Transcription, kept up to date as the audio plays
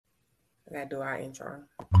I gotta do our intro.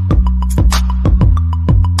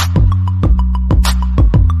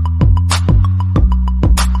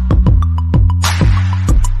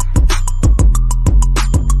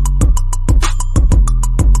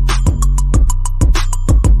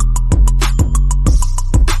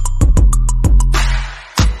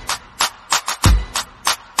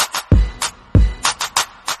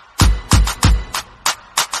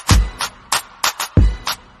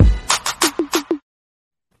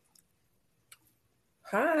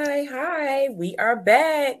 Hi, we are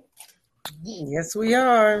back. Yes, we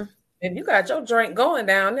are. And you got your drink going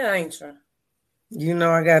down there, ain't you? You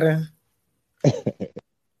know I gotta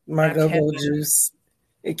my go-go juice.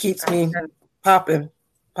 It keeps me popping.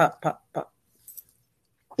 Pop.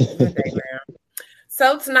 Good day, man.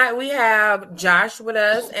 So tonight we have Josh with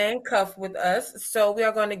us and Cuff with us. So we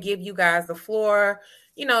are going to give you guys the floor.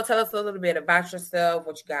 Tell us a little bit about yourself,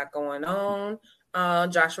 what you got going on.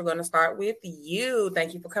 Josh, we're going to start with you.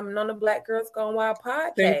 Thank you for coming on the Black Girls Gone Wild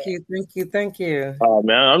podcast. Thank you.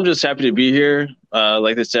 Man, I'm just happy to be here.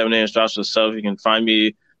 Like the 7 a.m. Joshua Self. You can find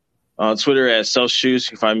me on Twitter at Self Shoots.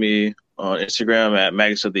 You can find me on Instagram at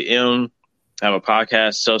Magus of the M. I have a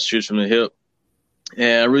podcast, Self Shoots from the Hip.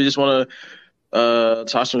 And I really just want to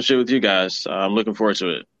talk some shit with you guys. I'm looking forward to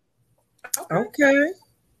it. Okay.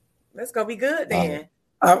 That's going to be good then.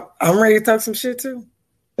 I'm ready to talk some shit too.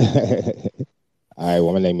 All right,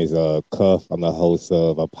 well, my name is Cuff. I'm the host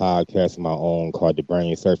of a podcast of my own called the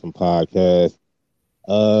Brain Surfing Podcast.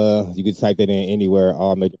 You can type that in anywhere,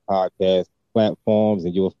 all major podcast platforms,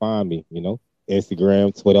 and you'll find me,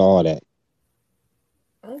 Instagram, Twitter, all that.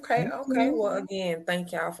 Okay. Well, again,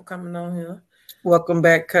 thank y'all for coming on here. Welcome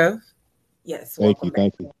back, Cuff. Yes, thank you.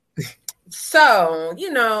 So,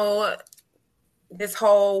 this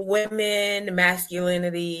whole women,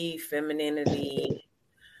 masculinity, femininity,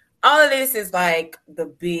 all of this is like the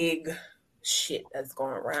big shit that's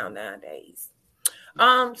going around nowadays.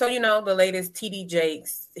 So, the latest TD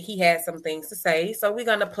Jakes, he had some things to say. So we're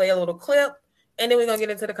going to play a little clip and then we're going to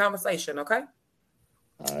get into the conversation, okay?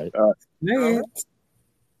 All right.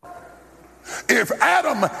 If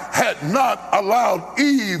Adam had not allowed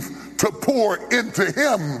Eve to pour into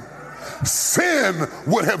him, sin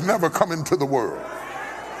would have never come into the world.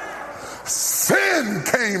 Sin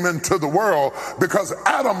came into the world because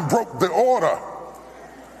Adam broke the order.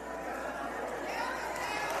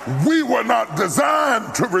 We were not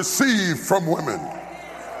designed to receive from women.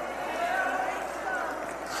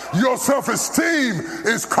 Your self-esteem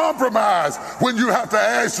is compromised when you have to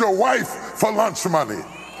ask your wife for lunch money.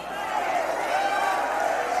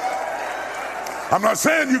 I'm not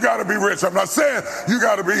saying you got to be rich. I'm not saying you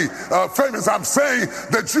got to be famous. I'm saying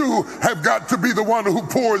that you have got to be the one who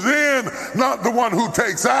pours in, not the one who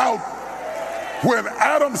takes out. When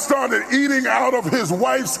Adam started eating out of his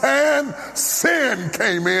wife's hand, sin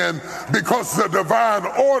came in because the divine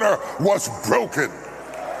order was broken.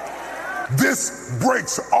 This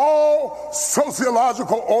breaks all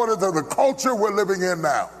sociological orders of the culture we're living in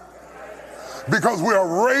now, because we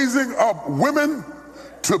are raising up women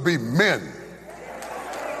to be men.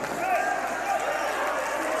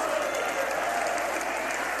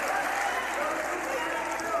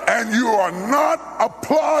 And you are not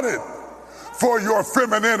applauded for your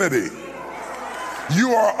femininity.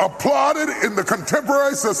 You are applauded in the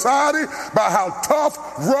contemporary society by how tough,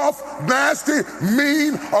 rough, nasty,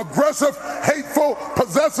 mean, aggressive, hateful,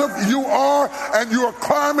 possessive you are, and you are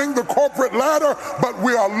climbing the corporate ladder, but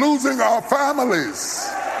we are losing our families.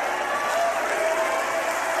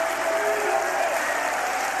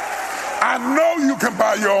 I know you can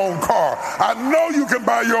buy your own car. I know you can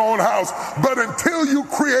buy your own house. But until you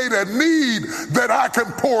create a need that I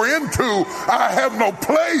can pour into, I have no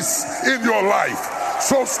place in your life.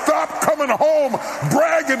 So stop coming home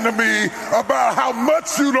bragging to me about how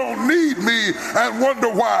much you don't need me and wonder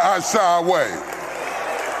why I shy away.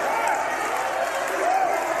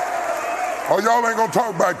 Oh, y'all ain't gonna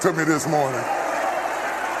talk back to me this morning.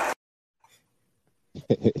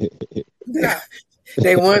 Yeah.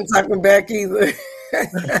 They weren't talking back either.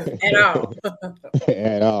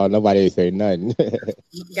 At all. Nobody ain't say nothing.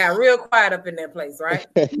 Got real quiet up in that place, right?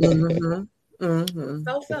 Mm-hmm.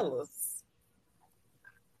 So, fellas,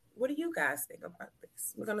 what do you guys think about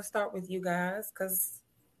this? We're going to start with you guys because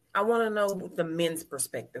I want to know the men's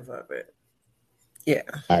perspective of it. Yeah.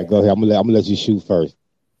 All right, go ahead. I'm gonna let you shoot first.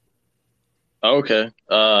 Okay.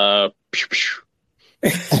 I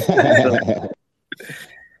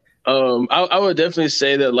would definitely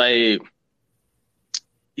say that like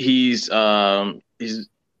he's off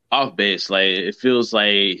base. Like it feels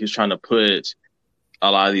like he's trying to put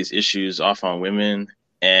a lot of these issues off on women,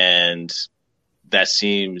 and that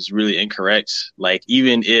seems really incorrect. Like,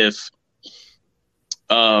 even if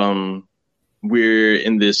we're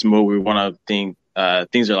in this mode where we want to think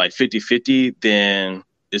things are like 50-50, then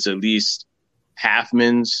it's at least half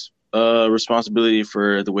men's responsibility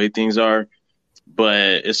for the way things are.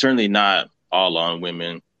 But it's certainly not all on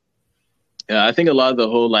women. I think a lot of the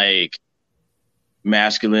whole like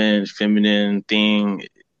masculine, feminine thing,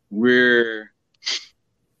 we're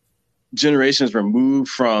generations removed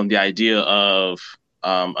from the idea of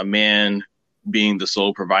a man being the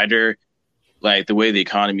sole provider. Like, the way the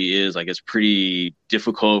economy is, like, it's pretty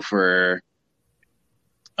difficult for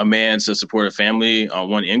a man to support a family on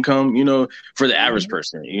one income, you know, for the average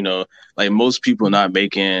person, you know, like most people not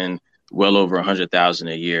making well over 100,000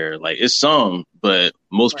 a year. Like, it's some, but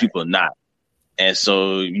most people not. And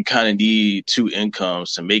so you kind of need two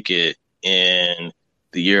incomes to make it in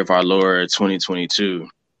the year of our Lord 2022.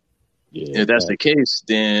 If that's the case,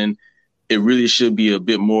 then it really should be a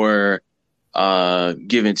bit more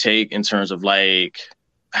give and take in terms of like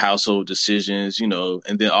household decisions, you know,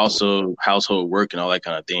 and then also household work and all that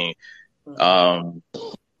kind of thing.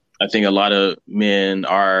 I think a lot of men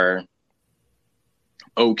are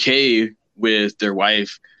okay with their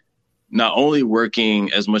wife not only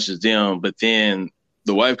working as much as them, but then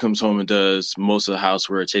the wife comes home and does most of the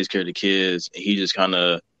housework, takes care of the kids, and he just kind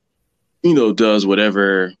of, you know, does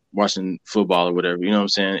whatever, watching football or whatever. You know what I'm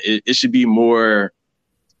saying? It should be more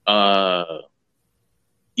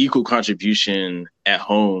equal contribution at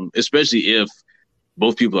home, especially if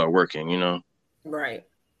both people are working, you know? Right.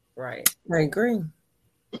 I agree.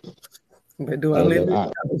 But do I live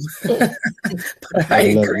it? But I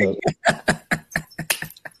agree.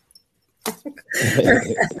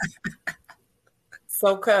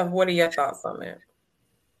 So, Cuff, what are your thoughts on that?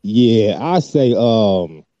 Yeah, I say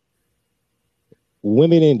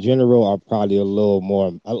women in general are probably a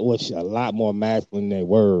lot more masculine than they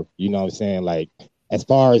were. You know what I'm saying? Like, as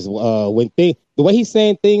far as the way he's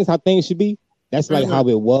saying things, how things should be, that's like how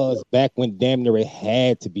it was back when damn near it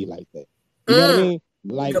had to be like that. You know what I mean?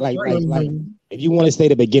 Like if you want to say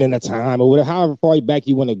the beginning of time or whatever, however far back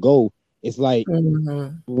you want to go, it's like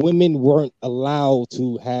women weren't allowed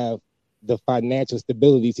to have the financial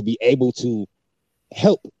stability to be able to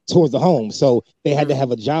help towards the home. So they had to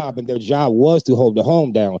have a job, and their job was to hold the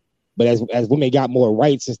home down. But as women got more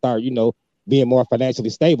rights and start, you know, being more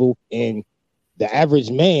financially stable, and the average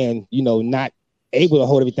man, you know, not able to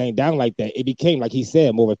hold everything down like that, it became, like he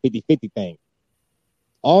said, more of a 50-50 thing.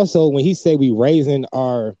 Also, when he said we raising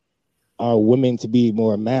our women to be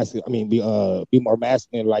more masculine, be more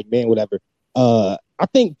masculine like men, whatever. I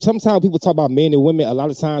think sometimes people talk about men and women, a lot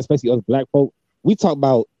of times, especially us black folk, we talk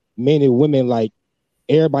about men and women like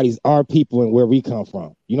everybody's our people and where we come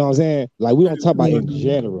from. You know what I'm saying? Like, we don't talk about in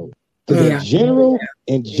general. Because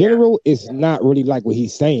in general, it's not really like what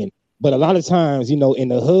he's saying. But a lot of times, you know, in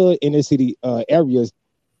the hood, inner city areas,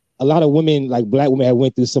 a lot of women, like black women, have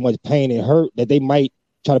went through so much pain and hurt that they might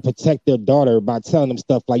try to protect their daughter by telling them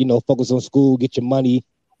stuff like, you know, focus on school, get your money,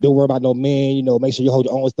 don't worry about no man, you know, make sure you hold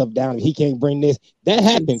your own stuff down. If he can't bring this, that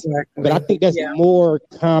happens. Exactly. But I think that's more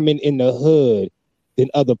common in the hood than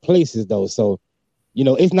other places, though. So, you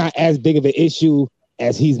know, it's not as big of an issue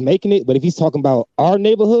as he's making it. But if he's talking about our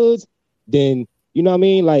neighborhoods, then, you know what I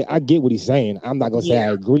mean? Like, I get what he's saying. I'm not going to say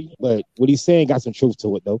I agree, but what he's saying got some truth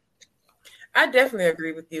to it, though. I definitely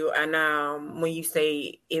agree with you. And when you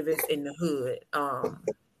say if it's in the hood,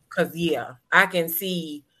 because, I can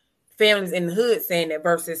see families in the hood saying that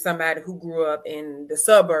versus somebody who grew up in the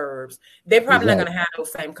suburbs. They're probably not going to have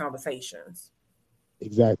those same conversations.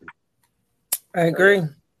 Exactly. I agree.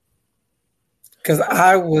 Because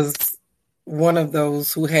I was one of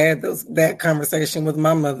those who had that conversation with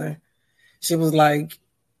my mother. She was like,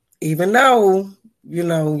 even though, you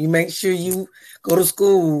know, you make sure you go to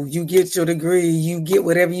school, you get your degree, you get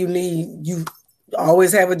whatever you need, you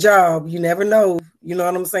always have a job, you never know. You know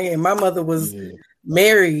what I'm saying? My mother was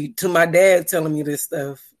married to my dad telling me this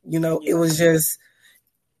stuff. You know, it was just,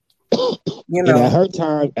 you know. And at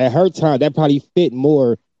her time, that probably fit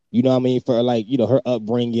more, you know what I mean, for like, you know, her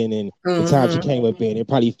upbringing and the time she came up in. It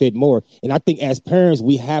probably fit more. And I think as parents,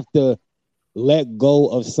 we have to let go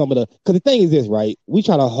of some of because the thing is this, right? We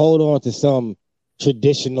try to hold on to some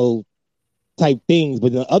traditional type things,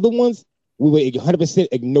 but the other ones, we would 100%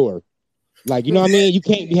 ignore. Like, you know what I mean? You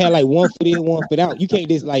can't have like one foot in, one foot out. You can't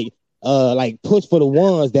just like push for the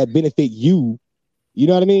ones that benefit you. You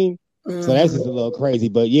know what I mean? So that's just a little crazy.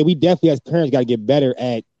 But yeah, we definitely as parents got to get better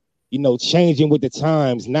at, you know, changing with the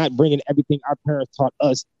times, not bringing everything our parents taught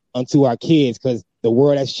us onto our kids, because the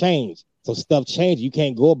world has changed. So stuff changed. You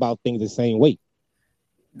can't go about things the same way.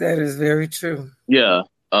 That is very true. Yeah.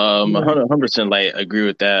 100% like agree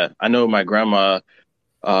with that. I know my grandma,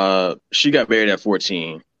 she got married at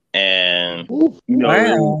 14, and you know, it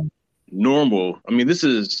was Wow. normal. I mean, this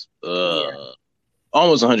is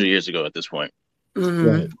almost 100 years ago at this point.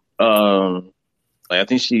 Mhm. Right. Like I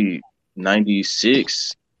think she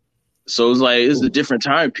 96, so it's like it's a different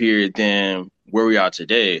time period than where we are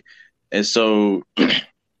today, and so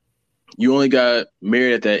you only got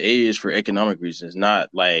married at that age for economic reasons, not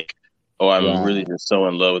like, oh, I'm really Right. just so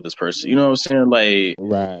in love with this person. You know what I'm saying? Like,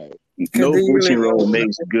 Right. Cause no do you really 14-year-old know?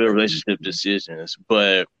 makes good relationship decisions,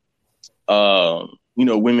 but you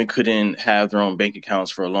know, women couldn't have their own bank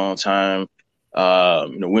accounts for a long time.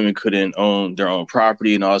 You know, women couldn't own their own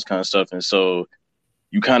property and all this kind of stuff, and so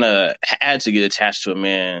you kind of had to get attached to a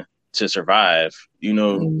man to survive. You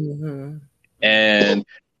know, Mm-hmm. and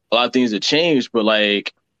a lot of things have changed, but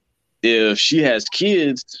like if she has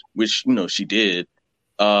kids, which you know she did,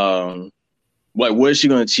 like what is she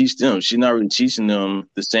going to teach them? She's not really teaching them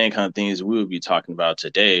the same kind of things we would be talking about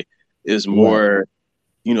today. It's Right. more,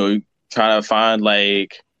 you know, trying to find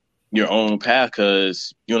like your own path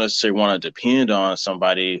because you don't necessarily want to depend on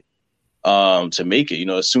somebody to make it. You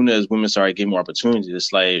know, as soon as women start getting more opportunities,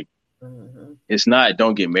 it's like it's not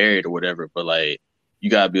don't get married or whatever, but like you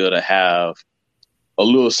gotta be able to have a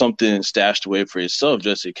little something stashed away for yourself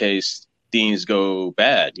just in case things go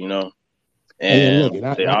bad, you know. Hey, And look,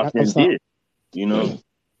 and they I'm often sorry. did, you know.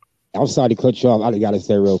 I'm sorry to cut you off. I got to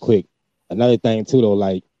say real quick. Another thing too, though,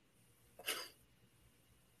 like,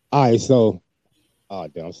 all right, so, oh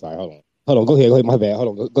damn, I'm sorry. Hold on. Go ahead. My bad.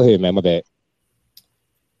 Hold on. Go ahead, man. My bad.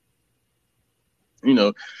 You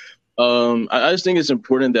know, I just think it's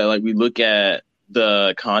important that like we look at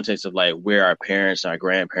the context of like where our parents, our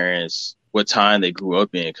grandparents, what time they grew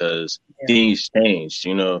up in, because things changed.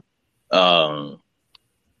 You know,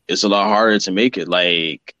 it's a lot harder to make it.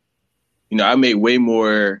 Like, you know, I made way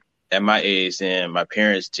more at my age than my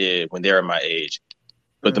parents did when they were my age.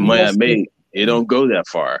 But the money I made, it don't go that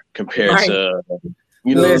far compared Right. to,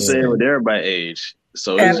 you know what I'm saying, when they're my age.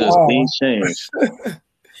 So it's At just all. things change.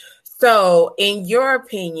 So, in your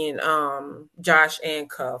opinion, Josh and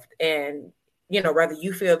Cuffed, and you know, whether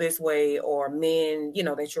you feel this way or men, you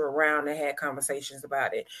know, that you're around and had conversations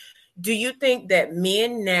about it, do you think that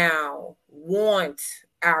men now want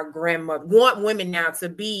women now to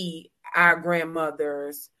be our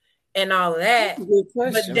grandmothers and all of that, Good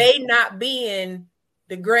but question. they not being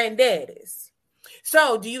the granddaddies?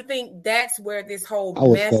 So, do you think that's where this whole I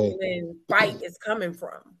would say masculine fight is coming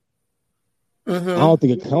from? I don't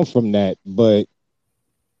think it comes from that, but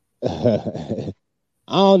I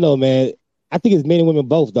don't know, man. I think it's men and women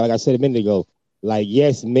both, dog. Like I said a minute ago. Like,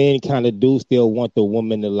 yes, men kind of do still want the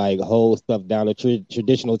woman to like hold stuff down, the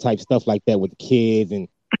traditional type stuff like that with kids and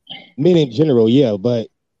men in general, yeah, but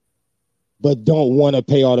don't want to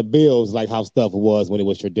pay all the bills like how stuff was when it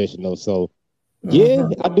was traditional. So, yeah,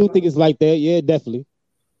 I do think it's like that. Yeah, definitely.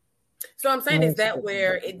 So I'm saying, is that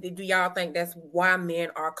where do y'all think that's why men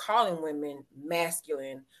are calling women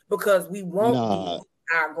masculine because we won't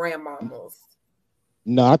be our grandmamas?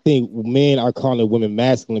 No, I think men are calling women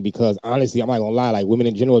masculine because honestly, I'm not gonna lie, like women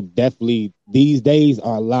in general definitely these days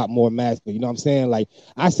are a lot more masculine. You know what I'm saying? Like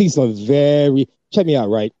I see some check me out,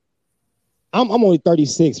 right? I'm only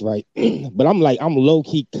 36, right? But I'm low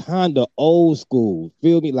key kind of old school.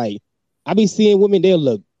 Feel me? Like I be seeing women, they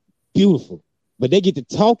look beautiful, but they get to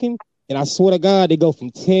talking, and I swear to God, they go from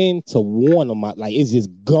 10 to 1 on my like it's just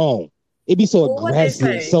gone. It be so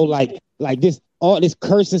aggressive, so like this all this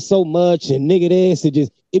cursing so much and nigga this,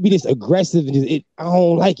 it be this aggressive and I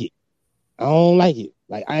don't like it. I don't like it.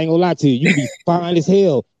 Like I ain't gonna lie to you, you be fine as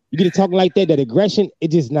hell. You get to talking like that aggression, it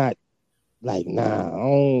just not like nah. I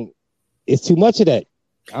don't. It's too much of that.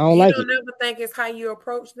 I don't like it. You don't ever think it's how you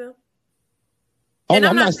approach them? Oh, and no,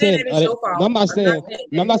 I'm not saying that it's your fault. No, I'm not saying.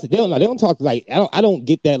 No, I'm not saying. They don't talk like. I don't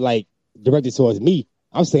get that like directed towards me.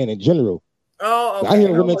 I'm saying in general. Oh, okay. I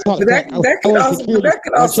hear women talk. That could also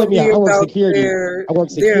be about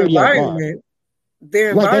their environment.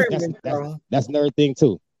 Their environment. That's another thing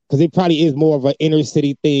too, because it probably is more of an inner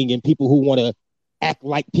city thing, and people who want to act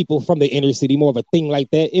like people from the inner city, more of a thing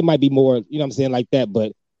like that. It might be more, you know what I'm saying, like that.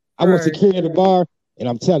 But I work security at a bar, and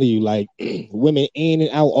I'm telling you, like women in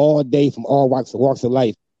and out all day from all walks of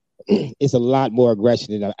life. It's a lot more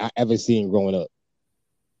aggression than I ever seen growing up.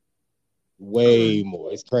 Way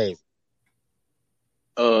more. It's crazy.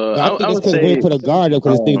 I think it's because women put a guard up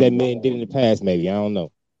because it's things that men did in the past. Maybe I don't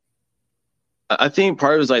know. I think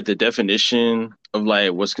part of it is like the definition of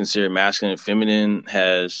like what's considered masculine and feminine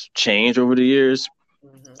has changed over the years.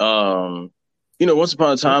 You know, once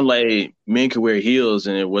upon a time, like men could wear heels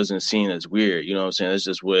and it wasn't seen as weird. You know what I'm saying? That's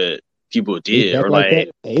just what people did, or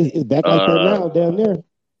it's back like that now down there.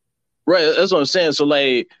 Right, that's what I'm saying. So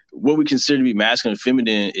like, what we consider to be masculine and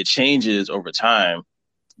feminine, it changes over time,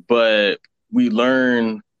 but we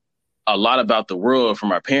learn a lot about the world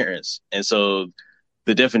from our parents, and so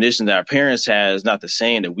the definition that our parents have is not the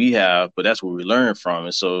same that we have, but that's what we learn from.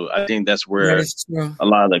 And so I think that's where a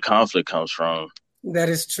lot of the conflict comes from. That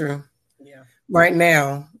is true. Yeah. Right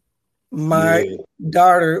now, my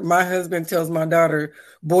daughter, my husband tells my daughter,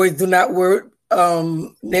 boys do not wear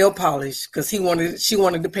nail polish because she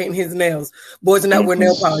wanted to paint his nails. Boys do not wear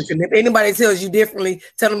nail polish. And if anybody tells you differently,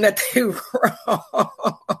 tell them that they're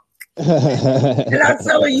wrong. And I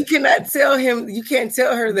tell her, you can't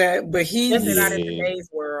tell her that, but he's not in today's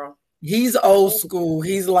world. He's old school.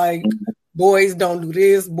 He's like, boys don't do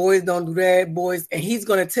this, boys don't do that, boys, and he's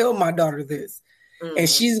gonna tell my daughter this. And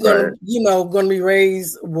she's gonna, gonna be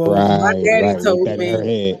raised. Well, my daddy told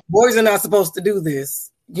me boys are not supposed to do this,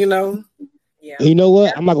 Yeah. You know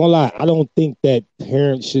what? I'm not gonna lie. I don't think that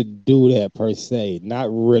parents should do that per se. Not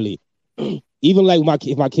really. Even like my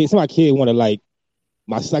kid want to like.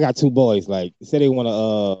 I got 2 boys. Like, say they want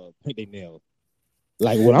to paint their nails.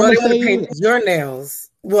 Like, what I'm gonna say, paint your nails.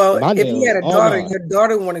 Well, if you had a daughter, your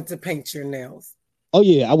daughter wanted to paint your nails. Oh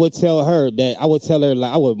yeah, I would tell her like I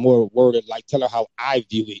would more word it, like tell her how I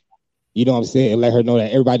view it. You know what I'm saying? And let her know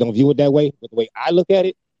that everybody don't view it that way. But the way I look at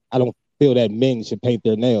it, I don't feel that men should paint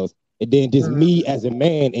their nails. And then just me as a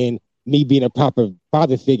man and me being a proper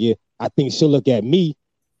father figure, I think she'll look at me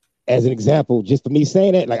as an example. Just for me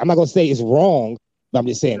saying that, like I'm not gonna say it's wrong. But I'm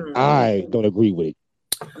just saying I don't agree with it.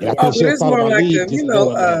 And I think it's more like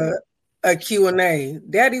a Q&A.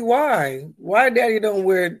 Daddy, why? Why daddy don't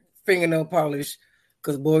wear fingernail polish?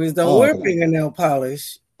 Because boys don't wear fingernail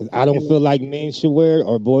polish. I don't feel like men should wear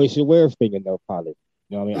or boys should wear fingernail polish.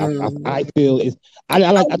 You know what I mean? I feel it's I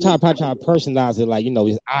try to personalize it like,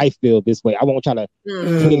 I feel this way. I won't try to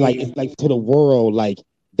put it like to the world like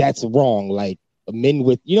that's wrong. Like men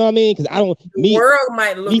with, you know what I mean? Because I don't. The world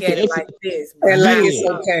might look at it like this, and like it's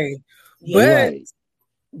okay. Yeah.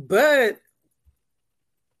 But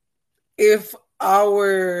if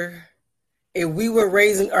we were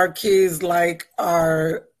raising our kids like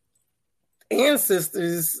our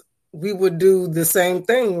ancestors, we would do the same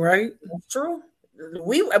thing, right? That's true.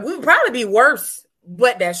 We would probably be worse,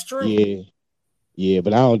 but that's true. Yeah,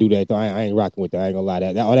 but I don't do that though. I ain't rocking with that. I ain't gonna lie.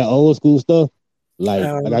 That all that old school stuff. Like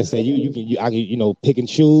I said, I can pick and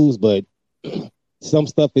choose, but some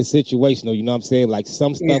stuff is situational. You know what I'm saying? Like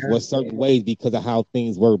some stuff was certain ways because of how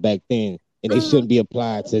things were back then, and they shouldn't be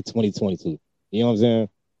applied to 2022. You know what I'm saying?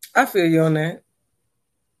 I feel you on that.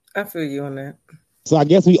 So I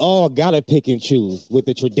guess we all gotta pick and choose with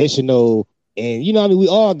the traditional, and we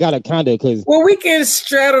all gotta kind of because. Well, we can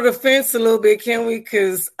straddle the fence a little bit, can we?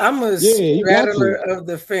 Because I'm a straddler of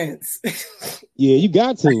the fence. Yeah, you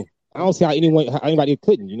got to. I don't see how anybody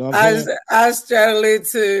couldn't, you know what I'm saying? I straddle it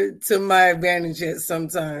to my advantage at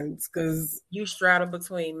sometimes because you straddle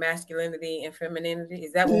between masculinity and femininity.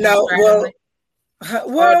 Is that what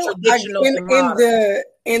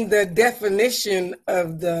in the definition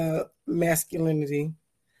of the masculinity,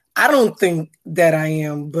 I don't think that I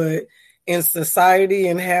am, but in society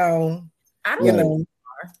and how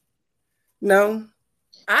no.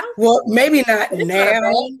 Well, maybe not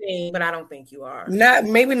now, but I don't think you are.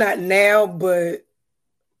 Maybe not now, but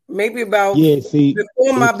maybe about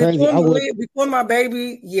before my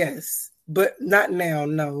baby, yes, but not now.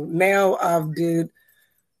 No, now I've did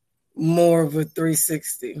more of a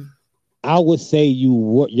 360. I would say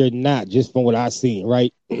you're not, just from what I've seen,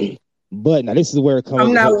 right? But now this is where it comes.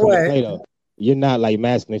 I'm not what? You're not like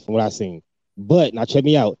masculine from what I've seen. But now check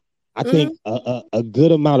me out. I think a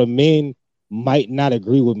good amount of men might not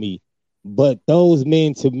agree with me, but those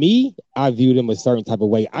men, to me, I view them a certain type of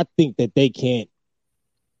way. I think that they can't.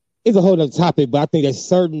 It's a whole other topic, but I think that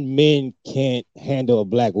certain men can't handle a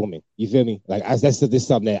black woman. You feel me? Like that's just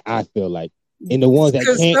something that I feel like. And the ones that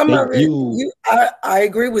can't, I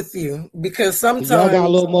agree with you because sometimes y'all got a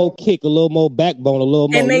little more kick, a little more backbone, a little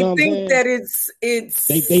more. And they think that it's.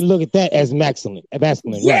 They look at that as masculine.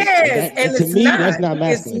 Yes, right? And to me, that's not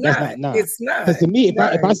masculine. It's not. Because to me,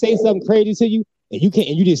 if I say something crazy to you and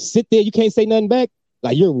you just sit there, you can't say nothing back.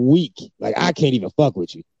 Like you're weak. Like I can't even fuck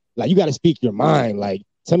with you. Like you got to speak your mind. Like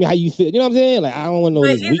tell me how you feel. You know what I'm saying? Like I don't want no.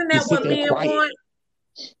 But isn't that what men want?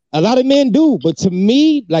 A lot of men do, but to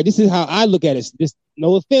me, like this is how I look at it. Just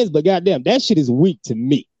no offense, but goddamn, that shit is weak to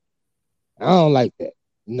me. I don't like that.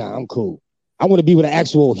 Nah, I'm cool. I want to be with an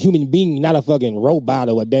actual human being, not a fucking robot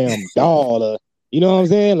or a damn doll. Or, you know what I'm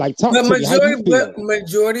saying? Like talk to me. How you feel?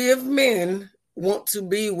 Majority of men want to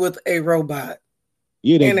be with a robot.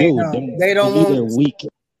 Yeah, they do. They don't want. They're weak.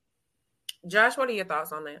 Josh, what are your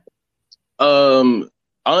thoughts on that?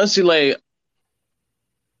 Honestly, like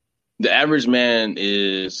the average man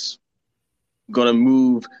is gonna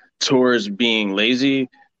move towards being lazy.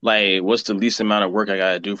 Like, what's the least amount of work I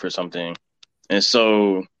gotta do for something? And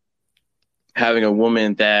so having a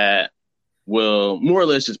woman that will more or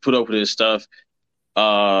less just put up with this stuff,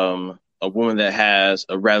 a woman that has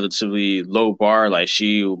a relatively low bar, like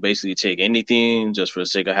she will basically take anything just for the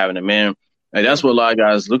sake of having a man. Like that's what a lot of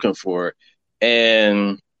guys looking for.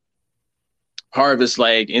 And part of it's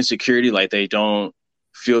like insecurity, like they don't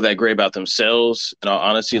feel that great about themselves. And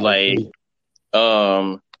honestly, like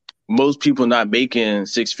most people not making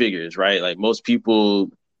six figures, right? Like most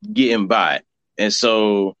people getting by. And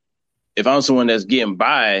so if I'm someone that's getting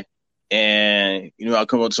by and, you know, I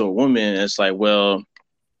come up to a woman and it's like, well,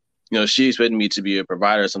 you know, she expected me to be a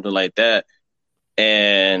provider or something like that.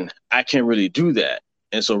 And I can't really do that.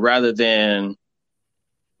 And so rather than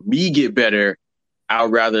me get better,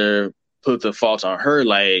 I'd rather put the fault on her.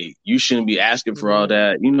 Like, you shouldn't be asking for all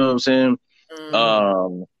that. You know what I'm saying?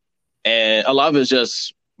 Mm-hmm. And a lot of it's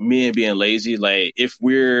just men being lazy. Like, if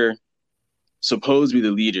we're supposed to be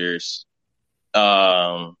the leaders,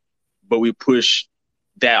 but we push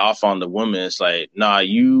that off on the woman, it's like, nah,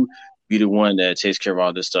 you be the one that takes care of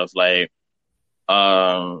all this stuff. Like, you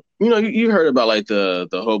know, you heard about like the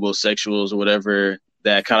homosexuals or whatever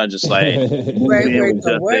that kind of just like wait,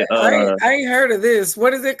 what? I ain't heard of this.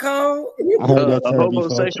 What is it called? A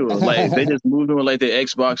homosexual. Like they just moved in with like their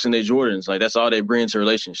Xbox and their Jordans. Like that's all they bring to a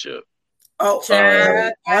relationship. Oh,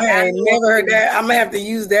 I ain't never heard that. I'm gonna have to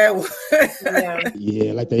use that one.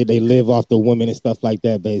 Yeah, like they live off the women and stuff like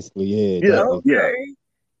that, basically. Yeah. Okay.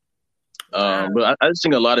 But I just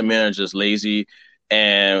think a lot of men are just lazy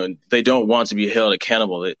and they don't want to be held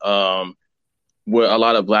accountable. What a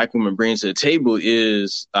lot of Black women bring to the table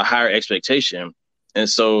is a higher expectation. And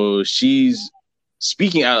so she's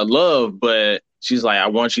speaking out of love, but she's like, I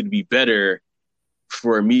want you to be better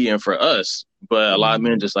for me and for us. But a lot of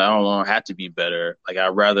men just like, I don't want to have to be better. Like,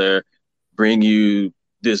 I'd rather bring you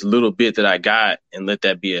this little bit that I got and let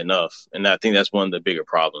that be enough. And I think that's one of the bigger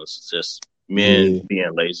problems. It's just men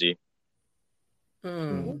being lazy.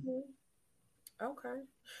 Okay.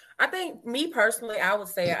 I think me personally, I would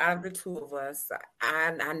say out of the two of us,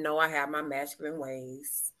 I know I have my masculine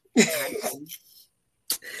ways.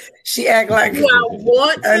 She act like I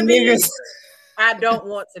want to be. I don't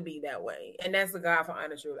want to be that way. And that's the God for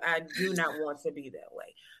honest truth. I do not want to be that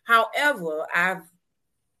way. However, I've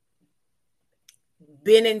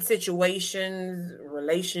been in situations,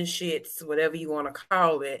 relationships, whatever you want to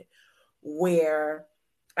call it, where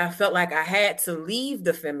I felt like I had to leave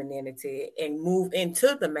the femininity and move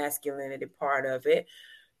into the masculinity part of it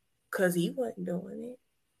because he wasn't doing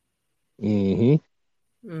it.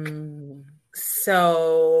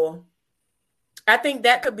 So I think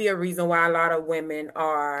that could be a reason why a lot of women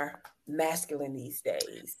are masculine these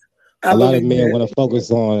days. A lot of men want to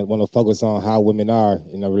focus on how women are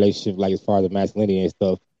in a relationship, like as far as the masculinity and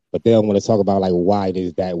stuff, but they don't want to talk about like why it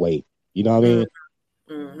is that way. You know what I mean?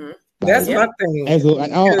 Mm-hmm. That's my thing.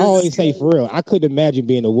 I always say, for real, I couldn't imagine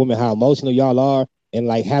being a woman how emotional y'all are and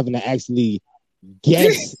like having to actually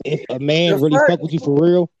guess if a man really fuck with you for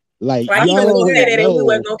real. Like y'all don't say that and we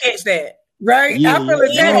wasn't gonna catch that. Right? Yeah, I feel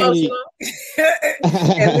emotional.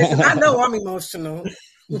 And listen, I know I'm emotional.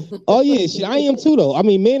 Oh yeah, shit, I am too though. I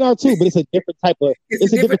mean, men are too, but it's a different type of thing.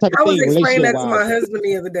 I was explaining that to my husband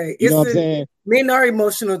the other day. You know what I'm saying? Men are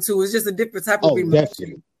emotional too. It's just a different type of emotion.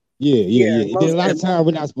 Definitely. Yeah. Then a lot of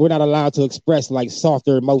times we're not allowed to express like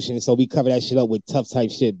softer emotions, so we cover that shit up with tough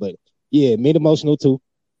type shit. But yeah, men emotional too.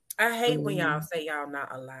 I hate when y'all say y'all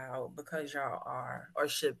not allowed because y'all are or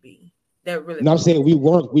should be. That really. No, I'm saying we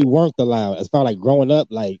weren't allowed. As far like growing up,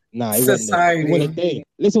 like it wasn't a thing.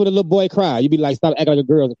 Listen when a little boy cry, you'd be like, stop acting like a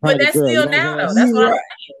girl. But that's still now though. That's what I'm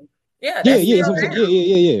Yeah.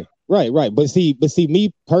 saying. Right. But see,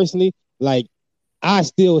 me personally, like. I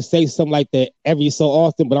still say something like that every so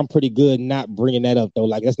often, but I'm pretty good not bringing that up though.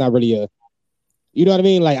 Like that's not really you know what I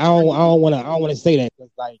mean? Like I don't want to say that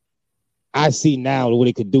because like I see now what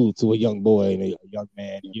it could do to a young boy and a young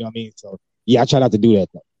man. You know what I mean? So yeah, I try not to do that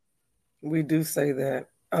though. We do say that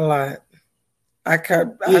a lot. I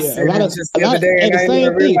said it just the other day, and I didn't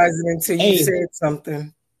even realize it until you said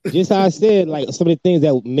something. Just how I said, like some of the things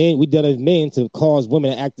that we done as men to cause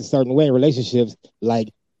women to act a certain way in relationships, like.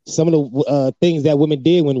 Some of the things that women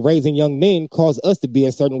did when raising young men caused us to be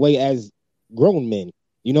a certain way as grown men.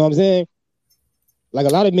 You know what I'm saying? Like a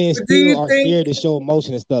lot of men still are scared to show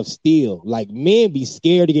emotion and stuff still. Like men be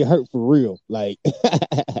scared to get hurt for real. Like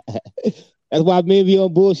that's why men be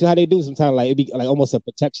on bullshit how they do sometimes. Like it be like almost a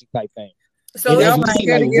protection type thing. So y'all it's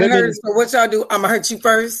scared to get hurt. So what y'all do? I'm gonna hurt you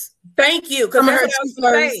first. Thank you, because that's what I was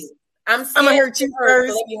gonna say. I'm gonna hurt you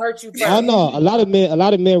first. So let me hurt you first. I know a lot of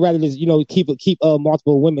men rather just keep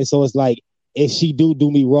multiple women. So it's like if she do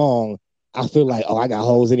me wrong, I feel like I got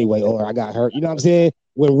hoes anyway, or I got hurt. You know what I'm saying?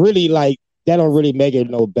 When really like that don't really make it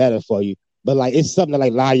no better for you. But like it's something to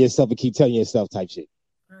like lie to yourself and keep telling yourself type shit.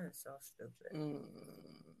 That's so stupid.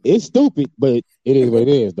 It's stupid, but it is what it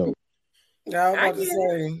is though. Yeah, I was about to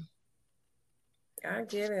say. I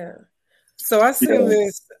get it. So I sent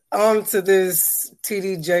this onto this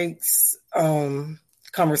TD Jakes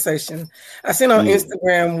conversation. I seen on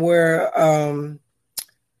Instagram where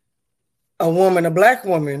a black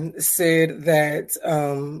woman said that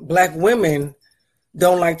black women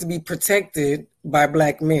don't like to be protected by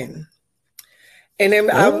black men. And then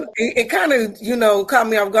it kind of, caught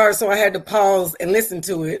me off guard. So I had to pause and listen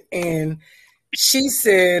to it. And she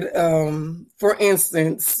said, for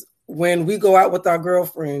instance, when we go out with our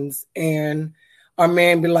girlfriends and our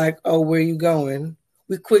man be like, oh, where you going?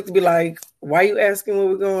 We quick to be like, why you asking where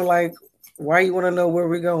we're going? Like, why you want to know where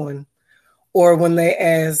we're going? Or when they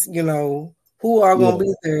ask, who are going to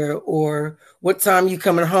be there? Or what time you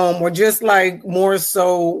coming home? Or just like more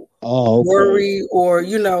so worry or,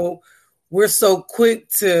 we're so quick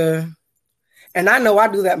to, and I know I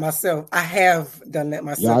do that myself. I have done that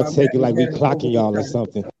myself. Y'all take it like we clocking y'all or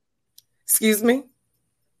something. Excuse me?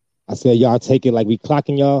 I said, y'all take it like we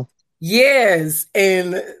clocking y'all? Yes.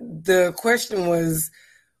 And the question was,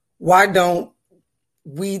 why don't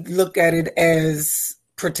we look at it as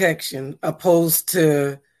protection opposed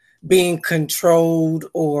to being controlled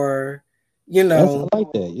or, I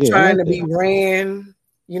like that. Yeah, trying to be ran?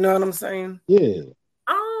 You know what I'm saying? Yeah.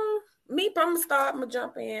 I'm gonna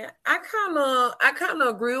jump in. I kind of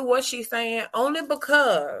agree with what she's saying, only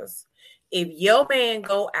because if your man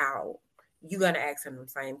go out, you're gonna ask him the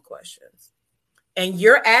same questions, and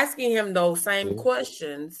you're asking him those same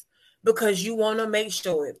questions because you want to make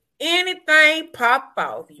sure if anything pop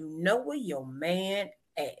off, you know where your man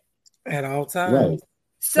at all times. Right.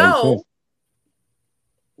 So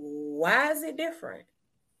why is it different?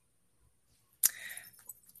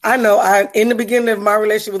 I know in the beginning of my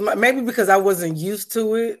relationship with maybe because I wasn't used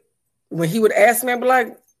to it, when he would ask me, I'd be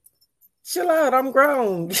like, chill out, I'm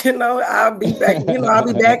grown. I'll be back, I'll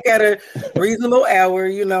be back at a reasonable hour.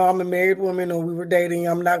 I'm a married woman or we were dating.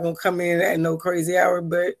 I'm not going to come in at no crazy hour,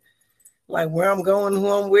 but like where I'm going, who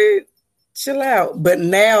I'm with, chill out. But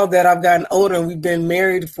now that I've gotten older and we've been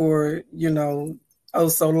married for,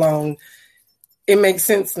 so long, it makes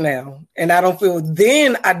sense now. And I don't feel,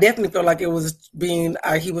 then I definitely felt like it was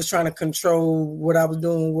he was trying to control what I was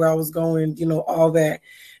doing, where I was going, all that.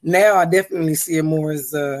 Now I definitely see it more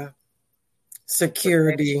as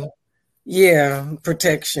security,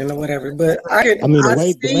 protection or whatever. But the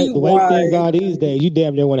way things are these days, you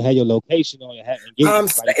damn near want to have your location on your hat and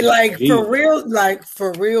get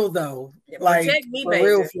for real though. Protect me,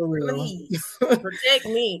 baby. For real. Please protect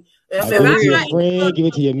me. Give it to your friend, give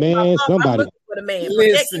it to your man, somebody. For the man.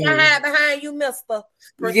 Protect your hide behind you, mister.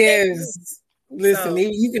 Yes. Listen,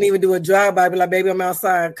 you can even do a drive-by, be like, baby, I'm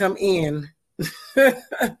outside, come in.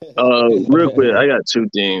 Real quick, I got two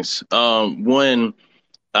things. One,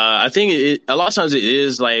 I think a lot of times it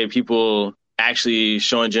is like people actually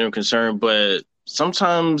showing genuine concern, but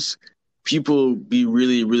sometimes people be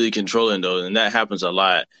really, really controlling though, and that happens a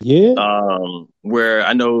lot. Yeah. Where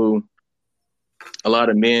I know a lot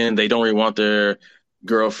of men, they don't really want their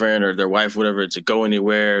girlfriend or their wife, whatever, to go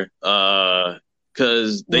anywhere,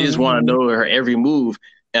 because they just want to know her every move,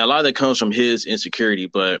 and a lot of that comes from his insecurity.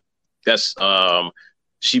 But that's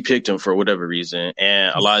she picked him for whatever reason,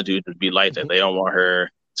 and a lot of dudes would be like that. They don't want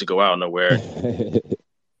her to go out nowhere.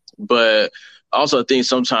 But also I think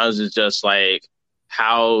sometimes it's just like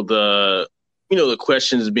how the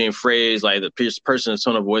question is being phrased, like the person's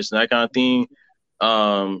tone of voice and that kind of thing.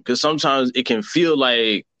 Because sometimes it can feel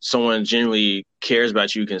like someone genuinely cares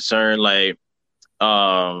about you, concerned, like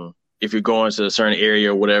if you're going to a certain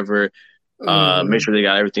area or whatever, make sure they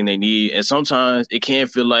got everything they need. And sometimes it can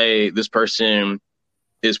feel like this person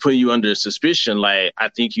is putting you under suspicion, like, I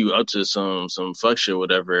think you up to some fuck shit or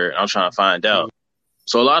whatever, and I'm trying to find out.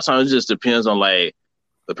 So a lot of times it just depends on like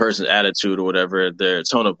the person's attitude or whatever, their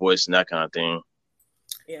tone of voice and that kind of thing.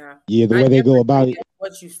 Yeah. Yeah, the way they go about it.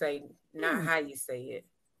 What you say, not how you say it.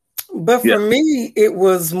 But for me, it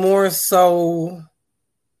was more so,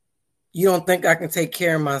 you don't think I can take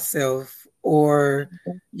care of myself, or,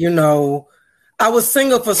 I was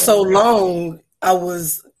single for so long. I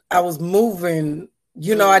was moving,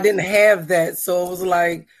 I didn't have that. So it was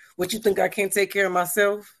like, what, you think I can't take care of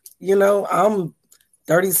myself? I'm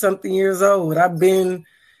 30 something years old. I've been,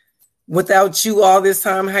 without you all this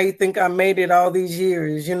time, how you think I made it all these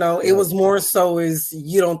years? You know, it was more so is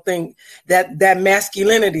you don't think that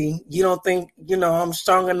masculinity, you don't think, you know, I'm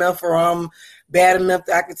strong enough or I'm bad enough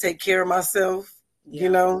that I can take care of myself, you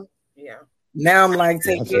know? Yeah. Now I'm like,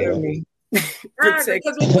 take care of me. Because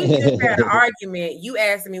we just had an argument. You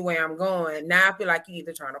asked me where I'm going. Now I feel like you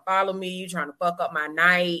either trying to follow me, you trying to fuck up my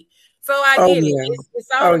night. So I get it. It's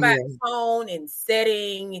all about tone and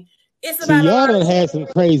setting. It's about y'all done had some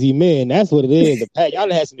crazy men. That's what it is. Y'all done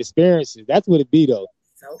had some experiences. That's what it be though.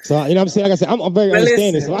 So you know what I'm saying? Like I said, I'm very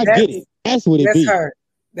understanding. So I get it. That's what it be.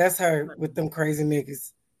 That's her with them crazy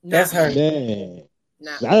niggas. That's her. Man.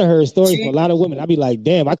 I done heard stories from a lot of women. I be like,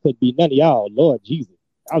 damn, I could be none of y'all. Lord Jesus.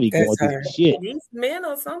 I'll be going through shit. These men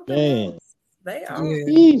or something. Man. They are.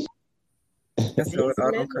 Yeah. That's what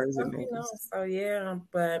all them crazy niggas. So yeah,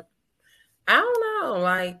 but I don't know.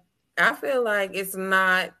 Like, I feel like it's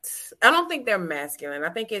not. I don't think they're masculine. I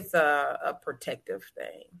think it's a protective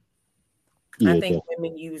thing. Yeah, I think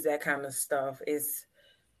women use that kind of stuff. It's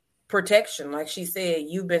protection. Like she said,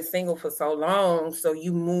 you've been single for so long, so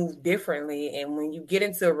you move differently. And when you get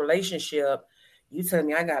into a relationship, you tell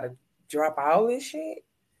me I gotta drop all this shit.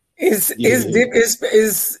 It's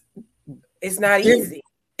not easy.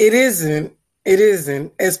 It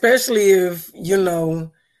isn't. Especially if, you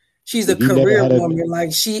know, she's a career woman.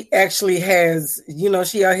 Like she actually has, you know,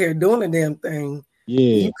 she out here doing a damn thing.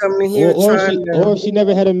 Yeah. You coming here or she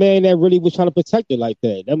never had a man that really was trying to protect her like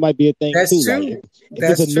that. That might be a thing too. True. Like,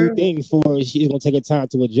 if it's a new thing for her, she's gonna take her time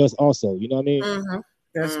to adjust also. You know what I mean? Mm-hmm.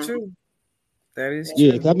 That's true. That is true.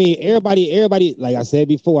 Yeah, I mean everybody, like I said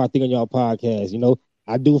before, I think on y'all podcast, you know,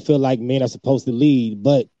 I do feel like men are supposed to lead,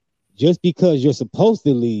 but just because you're supposed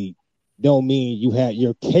to lead don't mean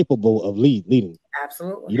you're capable of leading.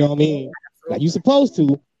 Absolutely. You know what I mean? Absolutely. Like you're supposed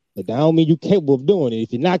to, but that don't mean you're capable of doing it.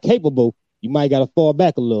 If you're not capable, you might gotta fall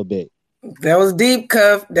back a little bit. That was deep,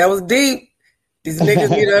 Cuff. That was deep. These niggas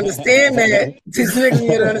need to understand that. These niggas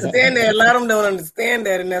need to understand that. A lot of them don't understand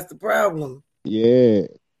that, and that's the problem. Yeah.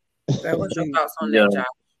 What's your thoughts on that, Josh?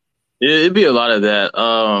 It'd be a lot of that.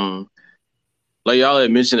 Like y'all had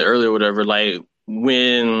mentioned earlier, whatever. Like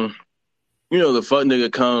when, you know, the fuck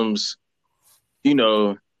nigga comes, you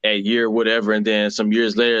know, at year whatever, and then some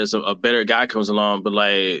years later, a better guy comes along, but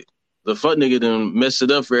like the fuck nigga done messed it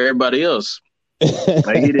up for everybody else.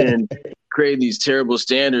 Like he didn't create these terrible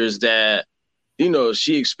standards that, you know,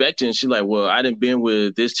 she expecting. She's like, well, I done been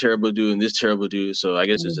with this terrible dude and this terrible dude, so I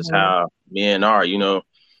guess it's just how men are, you know.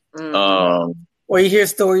 Or you hear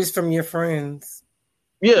stories from your friends.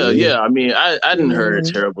 Yeah. I mean, I didn't heard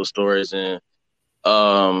terrible stories, and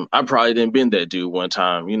I probably didn't been that dude one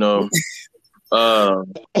time, you know. That's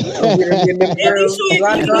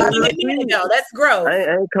gross.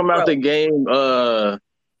 I ain't come out the game.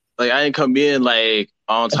 Like I ain't come in like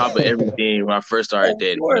on top of everything when I first started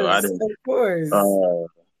dating. Course, you know, I didn't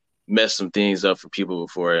mess some things up for people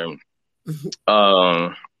before, and you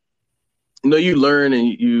know, you learn and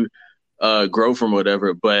you grow from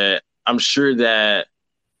whatever. But I'm sure that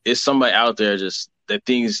it's somebody out there just that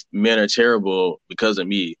thinks men are terrible because of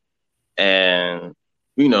me, and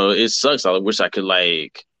you know, it sucks. I wish I could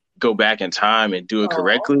like go back in time and do it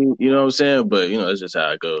correctly. You know what I'm saying? But you know, it's just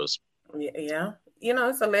how it goes. Yeah. You know,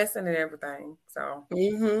 it's a lesson in everything. So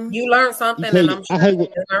you learn something, and I'm sure you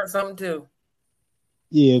learn something too.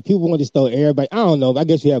 Yeah, people want to just throw everybody. I don't know. I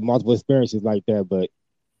guess you have multiple experiences like that, but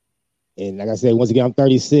and like I said, once again, I'm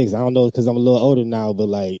 36. I don't know because I'm a little older now, but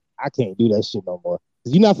like I can't do that shit no more.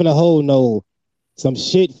 Because you're not finna hold some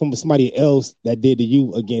shit from somebody else that did to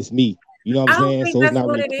you against me. You know what I'm saying? So it's not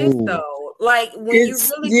really cool. Though. Like when you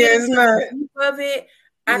really get into the deep of it,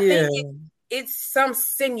 I think it's some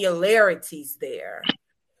similarities there.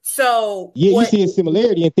 So you see a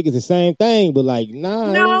similarity and think it's the same thing, but like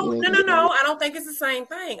No. I don't think it's the same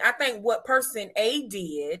thing. I think what person A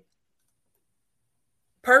did,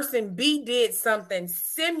 person B did something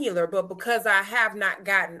similar, but because I have not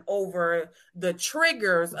gotten over the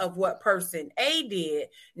triggers of what person A did,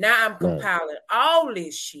 now I'm compiling all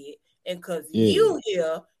this shit. And because you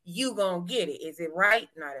here, you gonna get it. Is it right?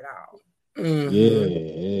 Not at all.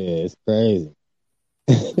 Yeah, it's crazy.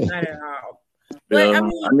 Not at all. But I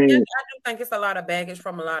mean, I do think it's a lot of baggage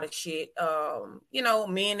from a lot of shit. You know,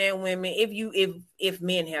 men and women. If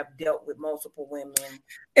men have dealt with multiple women,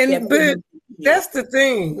 but that's the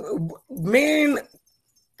thing. Men,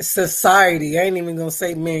 society. I ain't even gonna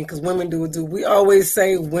say men because women do it too. We always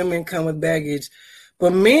say women come with baggage,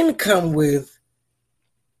 but men come with.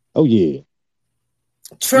 Oh yeah,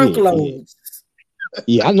 trunkloads.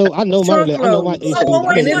 Yeah, I know my issue.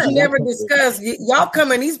 And it's never discussed. Y'all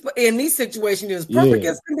come in these situations as perfect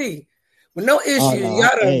as can be. With no issues.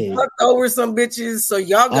 Y'all done fucked over some bitches, so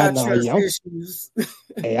y'all got trust issues.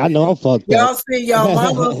 Hey, I know I'm fucked y'all up. see y'all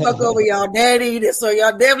mama fuck over y'all daddy, so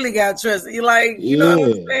y'all definitely got trust. You like, you know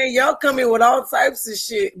what I'm saying? Y'all come in with all types of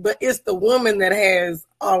shit, but it's the woman that has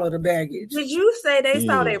all of the baggage. Did you say they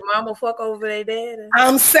saw their mama fuck over their daddy?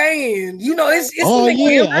 I'm saying, you know, it's oh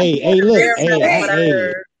yeah. Hey, look,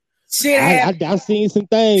 I've seen some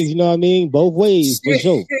things, you know what I mean? Both ways, for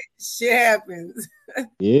sure. Shit happens.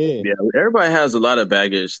 Yeah. Everybody has a lot of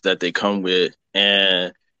baggage that they come with,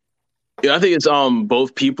 and I think it's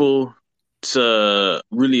both people to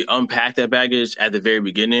really unpack that baggage at the very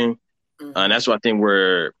beginning, and that's what I think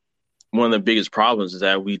we're one of the biggest problems is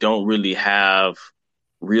that we don't really have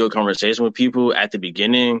real conversation with people at the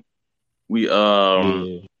beginning. We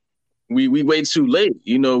wait too late.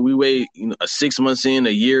 You know, we wait 6 months in,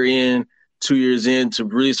 a year in, 2 years in to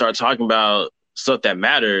really start talking about stuff that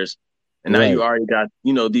matters. And now you already got,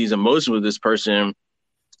 these emotions with this person,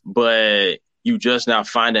 but you just now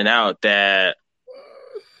finding out that,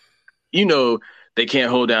 they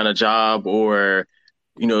can't hold down a job or,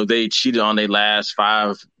 they cheated on their last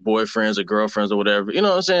 5 boyfriends or girlfriends or whatever. You know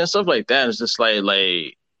what I'm saying? Stuff like that. It's just like,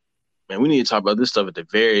 man, we need to talk about this stuff at the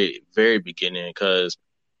very, very beginning because,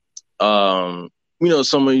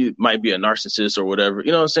 someone might be a narcissist or whatever,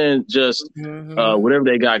 you know what I'm saying? Just whatever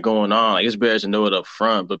they got going on, I guess it's better to know it up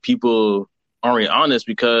front. But people aren't really honest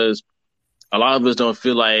because a lot of us don't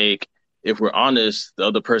feel like if we're honest, the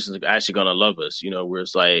other person's actually going to love us, where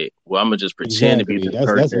it's like, well, I'm going to just pretend to be this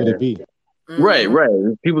person. That's what it be. Right.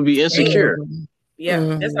 People be insecure. Yeah,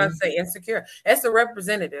 that's what I say, insecure. That's the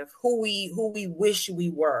representative, who we wish we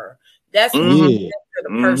were. That's the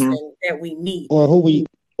person that we need. Or who we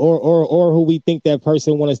or who we think that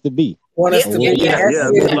person wants us to be. That's it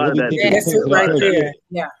right there.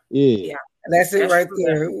 Yeah. That's it right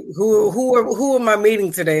there. Who am I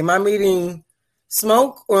meeting today? Am I meeting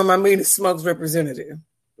Smoke or am I meeting Smoke's representative?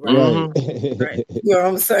 Right. You know what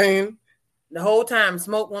I'm saying? The whole time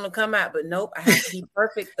Smoke want to come out, but nope, I have to be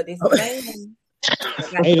perfect for this man.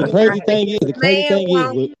 Hey, the crazy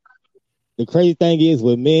thing is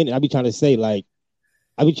with men, I be trying to say, like,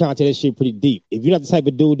 I be trying to tell that shit pretty deep. If you're not the type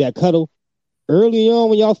of dude that cuddle early on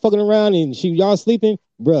when y'all fucking around and y'all sleeping,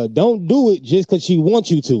 bro, don't do it just because she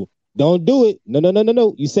wants you to. Don't do it.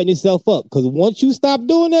 No. You setting yourself up because once you stop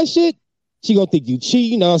doing that shit, she gonna think you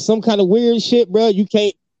cheating or some kind of weird shit, bro. You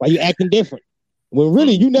can't. Why you acting different? When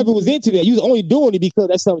really you never was into that. You was only doing it because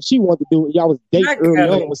that's something she wanted to do. Y'all was dating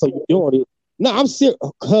early on, so you doing it. No, I'm serious.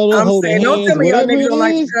 Cuddle, I'm saying, don't tell me y'all niggas don't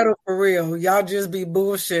like to cuddle for real. Y'all just be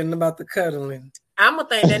bullshitting about the cuddling. I'm gonna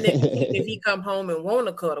think that nigga if he come home and want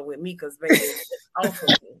to cuddle with me, because baby, it's awful.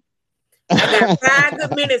 I got 5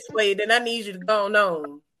 good minutes for you, then I need you to go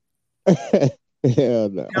on. Hell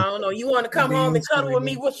no. I don't know. You want to come home and cuddle with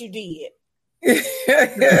me? What you did?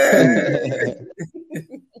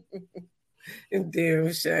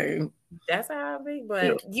 Damn shame. That's how I be.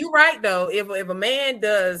 But you right though. If a man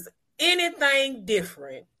does anything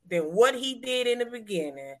different than what he did in the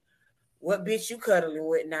beginning, what bitch you cuddling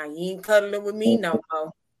with now? You ain't cuddling with me no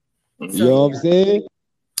more. You know what I'm saying?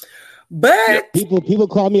 But people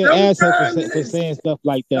call me an asshole for saying stuff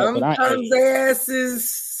like that. Sometimes their ass is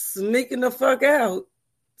sneaking the fuck out.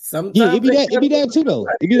 Sometimes it be that too though.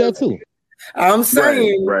 It be that too. I'm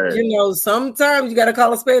saying, sometimes you gotta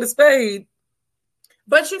call a spade a spade.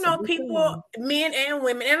 But people, men and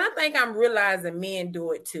women, and I think I'm realizing men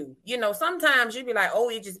do it too. Sometimes you be like, oh,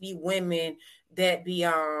 it just be women that be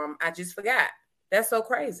I just forgot. That's so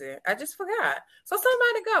crazy. I just forgot. So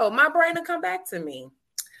somebody go. My brain will come back to me.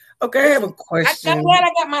 Okay, I have a question. I'm glad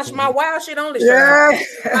I got my wild shit on the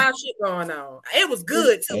show. Wild shit going on. It was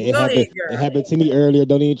good too. Go ahead, girl. It happened to me earlier.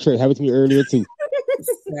 Don't even trip. It happened to me earlier too.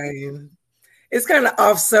 It's kind of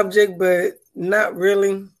off subject, but not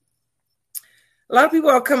really. A lot of people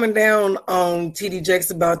are coming down on TD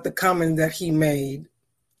Jakes about the comment that he made.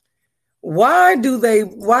 Why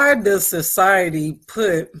does society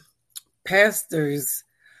put pastors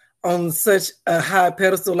on such a high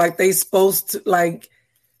pedestal? Like they're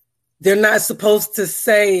not supposed to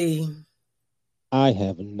say I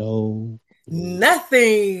have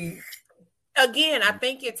nothing. Again, I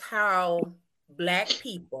think it's how Black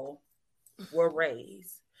people were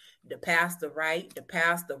raised. The pastor right, the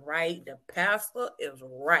pastor right, the pastor is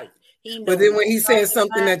right. But then when he says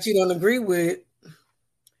something that you don't agree with,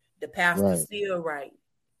 the pastor's still right.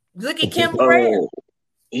 Look at Kim Burrell.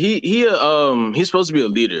 He's supposed to be a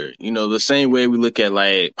leader. The same way we look at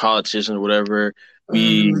like politicians or whatever,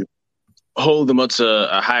 we hold them up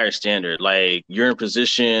to a higher standard. Like you're in a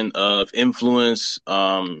position of influence,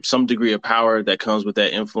 some degree of power that comes with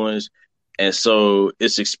that influence. And so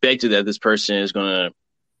it's expected that this person is going to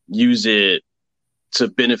use it to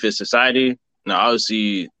benefit society. Now,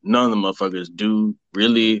 obviously, none of the motherfuckers do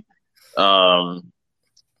really,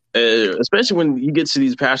 especially when you get to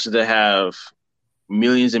these pastors that have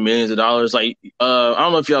millions and millions of dollars. Like, I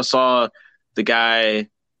don't know if y'all saw the guy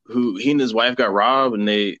who he and his wife got robbed, and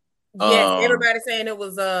they everybody's saying it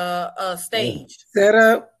was a stage set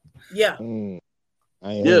up. Yeah.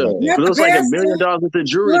 But it was like $1 million worth of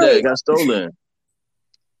jewelry that got stolen.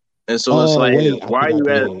 And so it's like, why are you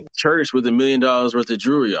at church with $1 million worth of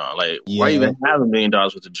jewelry on? Like, why even have $1 million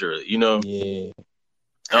worth of jewelry? You know? Yeah.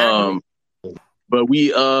 But we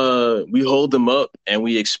hold them up and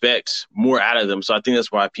we expect more out of them. So I think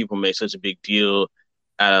that's why people make such a big deal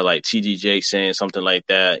out of like T.D. Jakes saying something like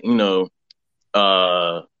that. You know,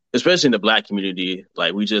 especially in the Black community,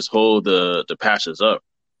 like we just hold the pastors up.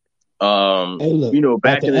 Hey, look, you know,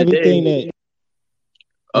 back in the day.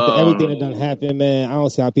 After everything that done happened, man, I don't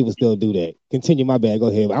see how people still do that. Continue, my bad. Go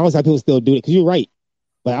ahead. I don't see how people still do it, because you're right.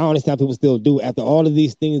 But I don't understand how people still do it. After all of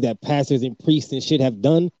these things that pastors and priests and shit have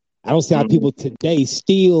done, I don't see how people today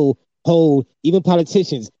still hold, even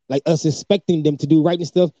politicians, like us expecting them to do right and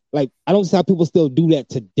stuff. Like, I don't see how people still do that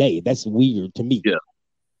today. That's weird to me. Yeah.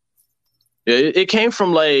 Yeah, it came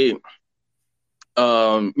from like,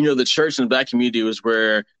 you know, the church in the Black community was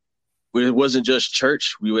where it wasn't just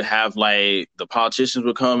church. We would have like the politicians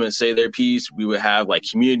would come and say their piece. We would have like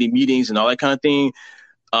community meetings and all that kind of thing.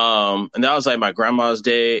 And that was like my grandma's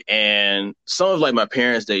day and some of like my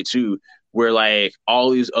parents' day too, where like all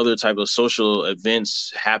these other type of social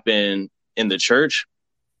events happen in the church.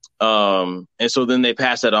 And so then they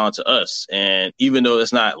pass that on to us. And even though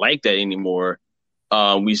it's not like that anymore,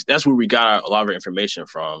 that's where we got a lot of our information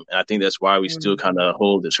from. And I think that's why we still kind of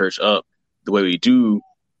hold the church up the way we do.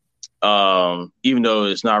 Even though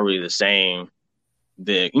it's not really the same,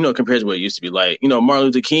 that, you know, compared to what it used to be. Like, you know, Martin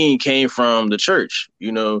Luther King came from the church,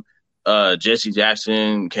 you know, Jesse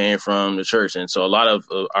Jackson came from the church. And so a lot of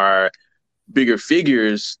our bigger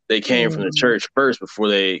figures, they came from the church first before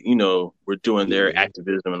they, you know, were doing their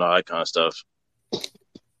activism and all that kind of stuff.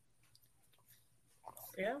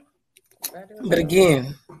 Yeah. But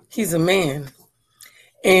again, he's a man.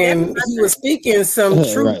 And he was speaking some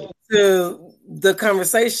truth to the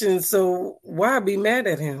conversation, so why be mad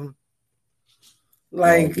at him?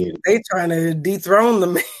 Like, they trying to dethrone the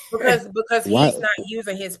man because he's not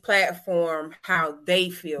using his platform how they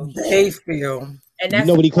feel. And you that's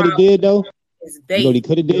know what he could have did though. You know what he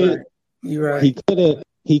could have did. You're right.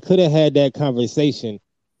 He could have had that conversation,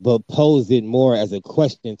 but posed it more as a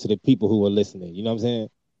question to the people who were listening. You know what I'm saying?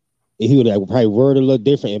 He would have probably word a little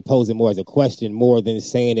different and pose it more as a question, more than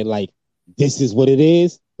saying it like this is what it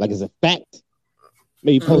is, like as a fact.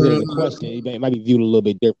 Maybe pose it as a question. It might be viewed a little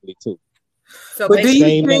bit differently too. So but do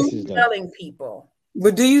you think telling people?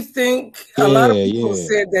 But do you think a lot of people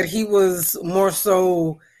said that he was more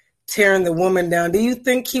so tearing the woman down? Do you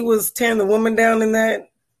think he was tearing the woman down in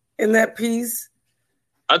that piece?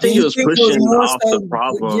 I think he was pushing off the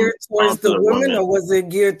problem geared towards the women, or was it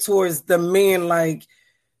geared towards the men? Like,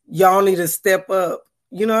 y'all need to step up.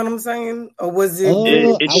 You know what I'm saying? Or was it?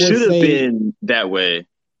 It should have been that way.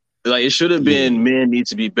 Like, it should have been men need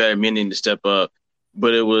to be better, men need to step up.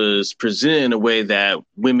 But it was presented in a way that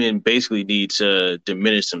women basically need to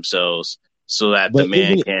diminish themselves so that the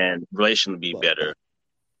man can relationally be better.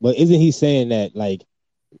 But isn't he saying that like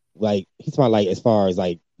he's talking like as far as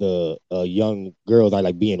like the young girls are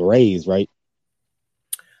like being raised, right?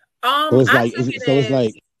 So it's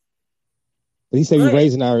like but he said we're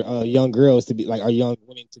raising our young girls to be like our young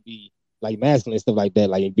women to be like masculine and stuff like that,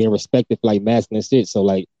 like being respected for like masculine shit. So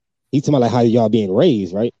like he's talking about like how y'all being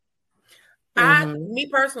raised, right? Me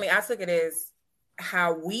personally, I took it as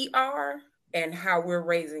how we are and how we're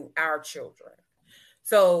raising our children.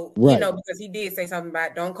 So, you know, because he did say something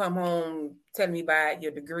about don't come home telling me about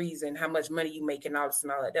your degrees and how much money you make and all this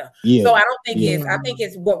and all that. Yeah. So I don't think I think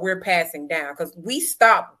it's what we're passing down, because we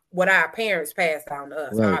stopped what our parents passed down to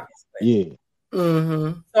us, obviously. Yeah.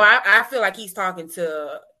 Mm-hmm. So I feel like he's talking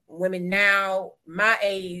to women now, my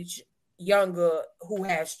age, younger, who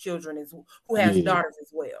has children, who has daughters as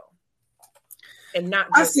well. And not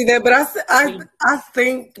I see that, but I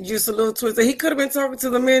think just a little twisted. He could have been talking to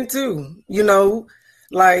the men too, you know,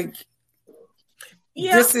 like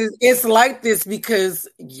it's like this because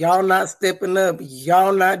y'all not stepping up,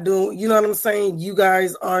 y'all not doing, you know what I'm saying? You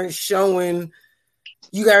guys aren't showing,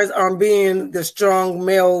 you guys aren't being the strong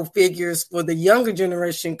male figures for the younger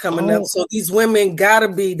generation coming up. So these women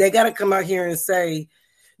they gotta come out here and say,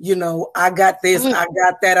 you know, I got this, I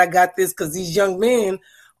got that, I got this, because these young men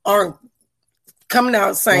aren't coming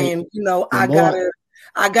out saying, you know, I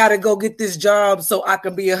I gotta go get this job so I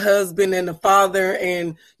can be a husband and a father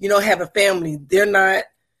and, you know, have a family.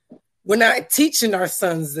 We're not teaching our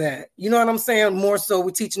sons that. You know what I'm saying? More so we're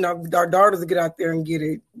teaching our daughters to get out there and get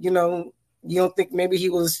it. You know, you don't think maybe he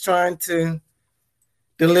was trying to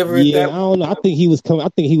deliver it that way? I don't know. I think he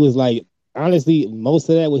was like, honestly, most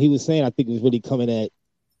of that, what he was saying, I think was really coming at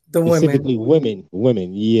the specifically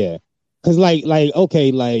women. Yeah. Cause like,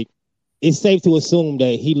 okay, like it's safe to assume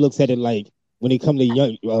that he looks at it like when it comes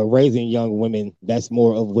to raising young women, that's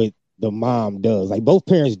more of what the mom does. Like both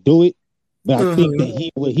parents do it. But I think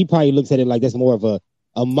that he probably looks at it like that's more of a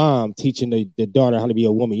mom teaching the daughter how to be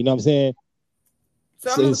a woman. You know what I'm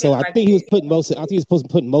saying? So I think he was putting most of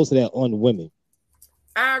that on women.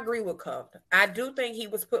 I agree with Cuff. I do think he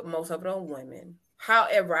was putting most of it on women.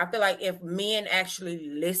 However, I feel like if men actually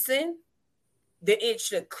listen, then it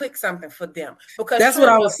should click something for them. Because that's what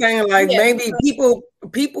I was saying. Like maybe people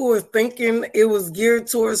were thinking it was geared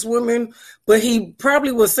towards women, but he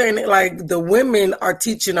probably was saying it like the women are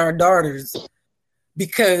teaching our daughters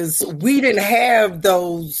because we didn't have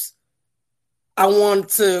those. I want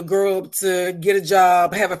to grow up to get a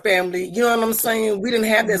job, have a family. You know what I'm saying? We didn't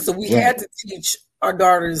have that, so we had to teach our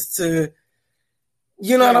daughters to.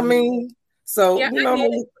 You know what I mean? So you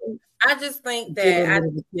know. I just think that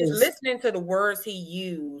listening to the words he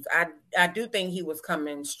used, I do think he was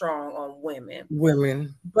coming strong on women.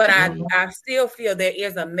 But I still feel there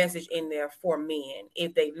is a message in there for men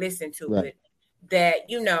if they listen to it. That,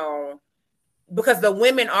 you know, because the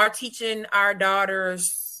women are teaching our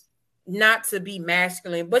daughters not to be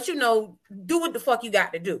masculine, but, you know, do what the fuck you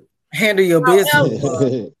got to do. Handle your business.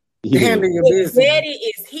 Handle your business. If daddy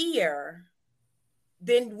is here,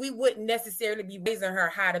 then we wouldn't necessarily be raising her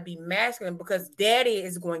how to be masculine because daddy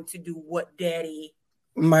is going to do what daddy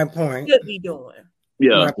should be doing.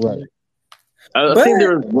 Yeah. Right. I think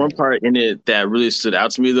there was one part in it that really stood out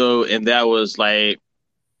to me though, and that was like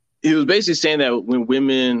he was basically saying that when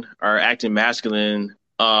women are acting masculine,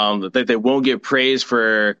 that they won't get praised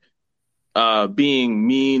for being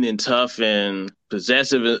mean and tough and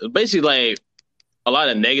possessive. Basically like a lot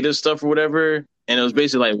of negative stuff or whatever. And it was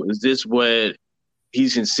basically like, is this what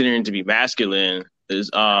he's considering to be masculine, is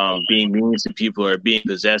being mean to people or being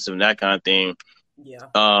possessive and that kind of thing.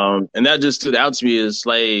 Yeah. And that just stood out to me as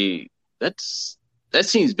like that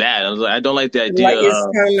seems bad. I was like, I don't like the idea. Like it's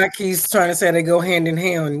kind of like he's trying to say they go hand in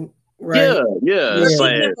hand, right? Yeah. It's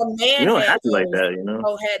like you don't have to like that, you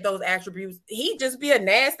know. Had those attributes, he'd just be a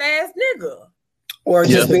nasty ass nigga, or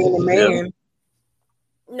just being a man. Yeah.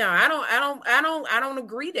 No, I don't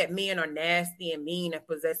agree that men are nasty and mean and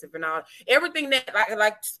possessive and all. Everything that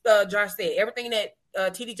like Josh said, everything that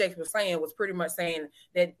TD Jakes was saying was pretty much saying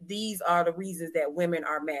that these are the reasons that women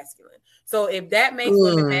are masculine. So if that makes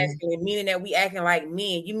women masculine, meaning that we acting like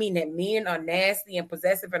men, you mean that men are nasty and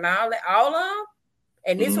possessive and all of them?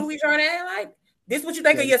 And this who we trying to act like? This what you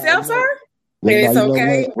think of yourself, sir? Well, it's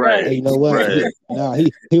okay, right? Hey, you know what? Right. No, he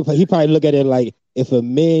probably look at it like if a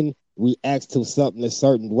man reacts to something a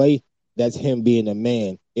certain way, that's him being a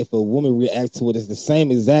man. If a woman reacts to it the same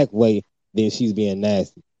exact way, then she's being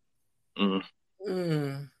nasty.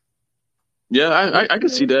 Yeah, I can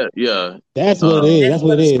see that. Yeah, that's what it is. That's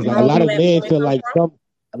what it is. Like, a lot of men feel like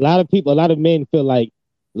a lot of men feel like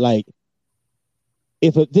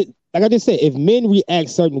if like I just said, if men react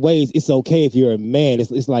certain ways, it's okay if you're a man.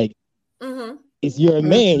 It's like. If you're a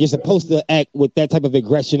man, you're supposed to act with that type of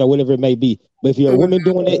aggression or whatever it may be. But if you're a woman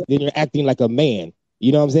doing it, then you're acting like a man.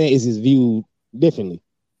 You know what I'm saying? It's just viewed differently.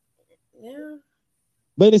 Yeah.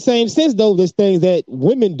 But in the same sense, though, there's things that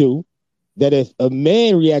women do that if a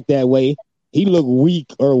man react that way, he look weak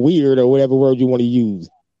or weird or whatever word you want to use.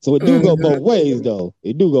 So it do go both ways, though.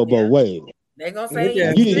 It do go both ways. They're gonna say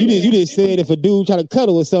you just said if a dude try to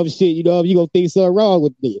cuddle or some shit, you know, you gonna think something wrong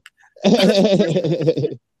with me.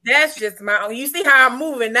 That's just my own. You see how I'm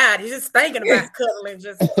moving now. You're just thinking about cuddling.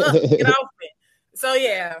 Just get off it. So,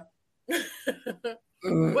 yeah.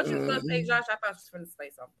 What you was going to say, Josh? I thought you was going to say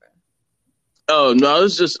something. Oh, no. I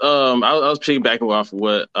was just, I was piggybacking off of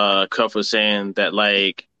what Cuff was saying, that,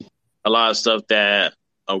 like, a lot of stuff that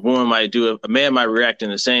a woman might do, a man might react in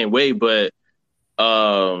the same way, but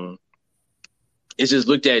it's just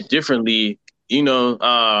looked at differently. You know,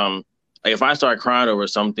 like if I start crying over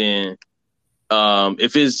something,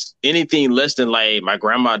 if it's anything less than like my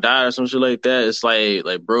grandma died or some shit like that, it's like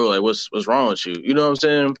bro, like what's wrong with you? You know what I'm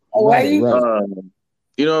saying? Right. You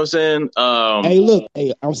know what I'm saying? Hey, look,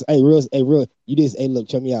 real. You just, look,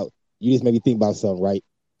 check me out. You just made me think about something, right?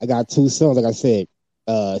 I got two sons, like I said,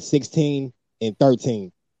 16 and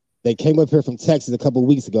 13. They came up here from Texas a couple of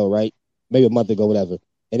weeks ago, right? Maybe a month ago, whatever.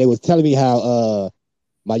 And they was telling me how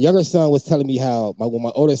My younger son was telling me how when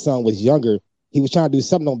my older son was younger, he was trying to do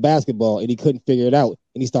something on basketball and he couldn't figure it out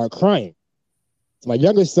and he started crying. So my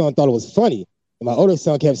younger son thought it was funny. And my older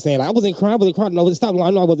son kept saying, I wasn't crying. No, stop.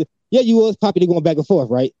 I know I wasn't. Yeah, you was, Poppy. They're going back and forth,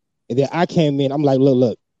 right? And then I came in. I'm like,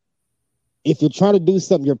 look. If you're trying to do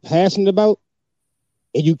something you're passionate about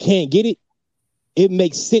and you can't get it, it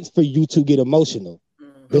makes sense for you to get emotional.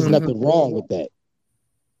 There's nothing wrong with that.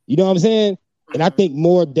 You know what I'm saying? And I think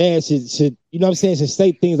more dads should you know what I'm saying, should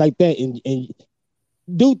say things like that and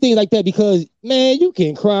do things like that because, man, you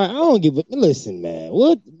can cry. I don't give a... Listen, man.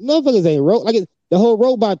 What? Motherfuckers ain't... Like, the whole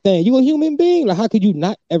robot thing. You a human being? Like, how could you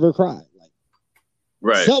not ever cry? Like,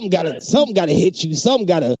 right. Something gotta hit you. Something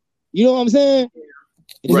gotta... You know what I'm saying?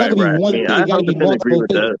 It's not gonna be one thing. It gotta be multiple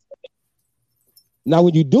things. Now,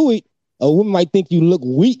 when you do it, a woman might think you look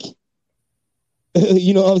weak.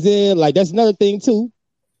 You know what I'm saying? Like, that's another thing, too.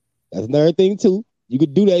 You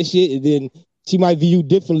could do that shit, and then she might view you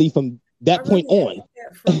differently from that point on.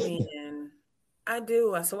 I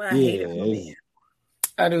do. I swear I hate it for men.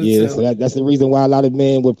 I do too. So that's the reason why a lot of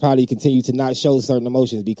men would probably continue to not show certain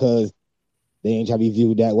emotions because they ain't trying to be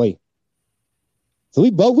viewed that way. So we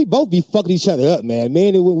both be fucking each other up, man.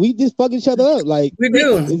 We just fuck each other up. Like, we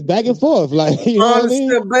do. It's back and forth. Like, you know what I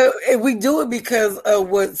mean? But we do it because of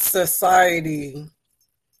what society,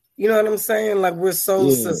 you know what I'm saying? Like, we're so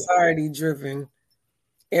society driven.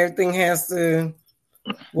 Everything has to,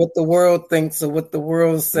 what the world thinks or what the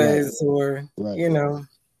world says, or, you know.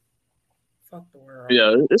 Fuck the world.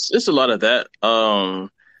 Yeah, it's a lot of that. I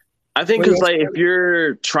think it's like if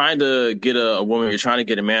you're trying to get a woman, you're trying to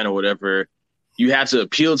get a man or whatever, you have to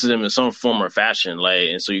appeal to them in some form or fashion. Like,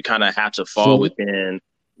 and so you kind of have to fall within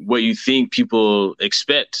what you think people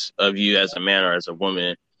expect of you as a man or as a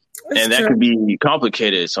woman. And that can be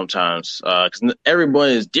complicated sometimes because everyone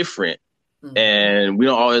is different. And we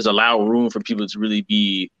don't always allow room for people to really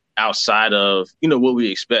be outside of, what we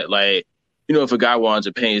expect. Like, if a guy wants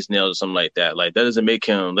to paint his nails or something like that doesn't make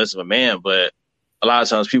him less of a man. But a lot of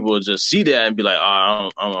times people will just see that and be like, I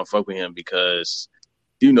don't want to fuck with him because,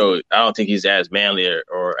 I don't think he's as manly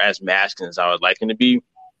or as masculine as I would like him to be.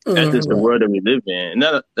 That's just the world that we live in.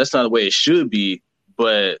 And that's not the way it should be.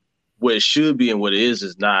 But what it should be and what it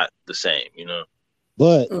is not the same,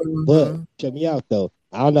 But check me out, though.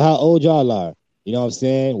 I don't know how old y'all are. You know what I'm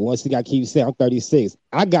saying? Once thing I keep saying, I'm 36.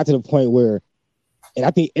 I got to the point where, and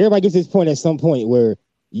I think everybody gets to this point at some point where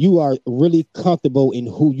you are really comfortable in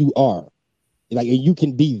who you are. Like, you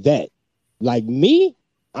can be that. Like me,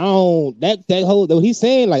 I don't, that whole, what he's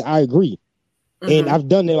saying, like, I agree. And I've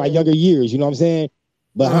done it in my younger years, you know what I'm saying?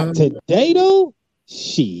 But today, though,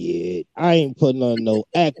 shit, I ain't putting on no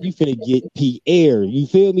act. You finna get Pierre. You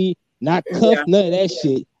feel me? Not cuff, none of that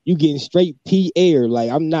shit. You getting straight Pierre. Like,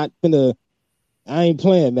 I ain't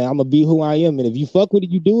playing, man. I'm gonna be who I am. And if you fuck with it,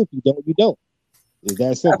 you do. If you don't, you don't. Is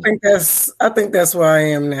that simple? I think that's where I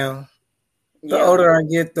am now. The older I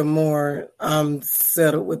get, the more I'm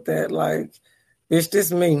settled with that. Like, it's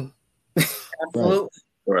just me. Absolutely.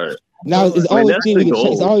 Right. Now it's always things we can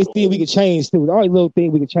change. It's always things we can change too. It's always little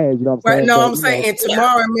things we can change. You know what I'm saying? No, I'm saying, and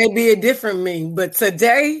tomorrow may be a different me, but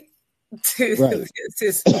today, today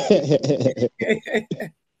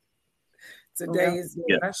is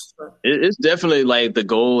it's definitely like the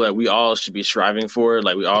goal that we all should be striving for.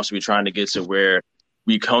 Like, we all should be trying to get to where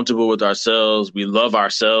we comfortable with ourselves, we love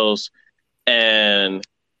ourselves, and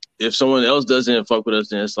if someone else doesn't fuck with us,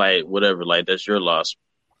 then it's like whatever. Like, that's your loss.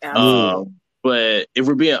 But if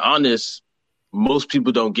we're being honest, most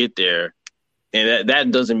people don't get there. And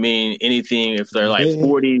that doesn't mean anything if they're like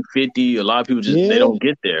 40, 50. A lot of people just they don't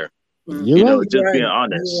get there. You're being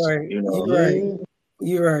honest.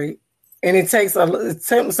 You're right. And it takes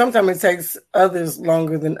sometimes it takes others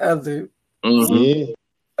longer than others.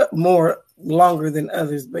 More longer than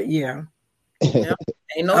others, but I'm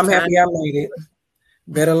happy I made it.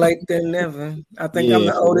 Better late than never. I think I'm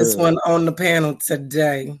the oldest one on the panel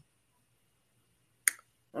today.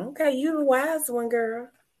 Okay, you the wise one, girl.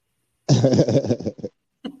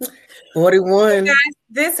 41. Guys,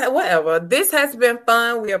 this has been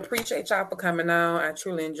fun. We appreciate y'all for coming on. I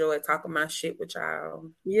truly enjoyed talking my shit with y'all.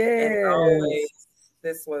 Yeah. Always,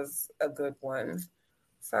 this was a good one.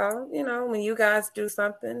 So, when you guys do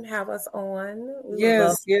something, have us on.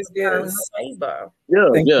 Yes. We definitely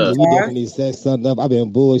set something up. I've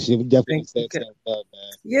been bullshit. We definitely set something up,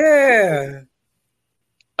 man. Yeah.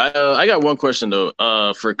 I got one question though.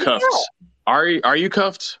 For cuffed, are you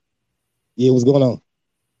cuffed? Yeah, what's going on?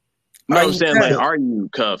 No, I'm saying, like, are you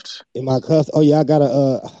cuffed? Am I cuffed? Oh yeah, I got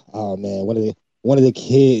oh man, one of the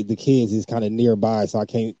kids is kind of nearby, so I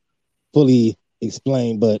can't fully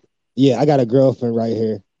explain. But yeah, I got a girlfriend right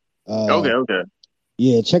here. Okay.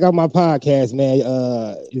 Yeah, check out my podcast, man.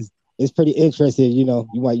 It's pretty interesting. You know,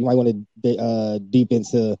 you might want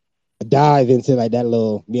to dive into like that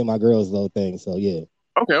little me and my girls little thing. So yeah.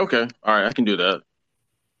 Okay. All right, I can do that.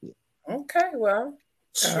 Okay, well,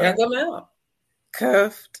 check them out.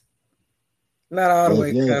 Cuffed. Not all the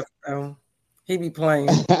way cuffed, though. He be playing.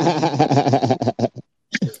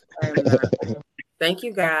 Thank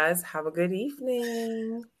you, guys. Have a good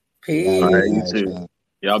evening. Peace. All right, you too.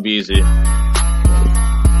 Y'all be easy.